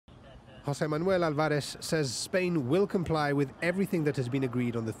José Manuel Albares says Spain will comply with everything that has been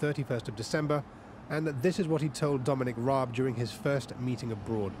agreed on the 31st of December, and that this is what he told Dominic Raab during his first meeting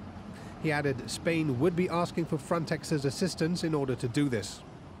abroad. He added Spain would be asking for Frontex's assistance in order to do this.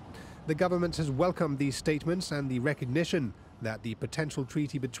 The government has welcomed these statements and the recognition that the potential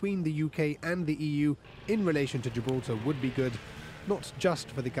treaty between the UK and the EU in relation to Gibraltar would be good, not just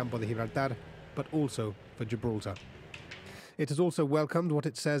for the Campo de Gibraltar, but also for Gibraltar. It has also welcomed what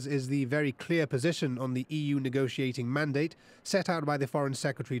it says is the very clear position on the EU negotiating mandate set out by the Foreign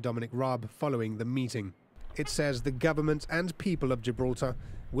Secretary Dominic Raab following the meeting. It says the government and people of Gibraltar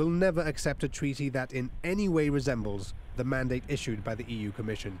will never accept a treaty that in any way resembles the mandate issued by the EU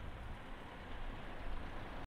Commission.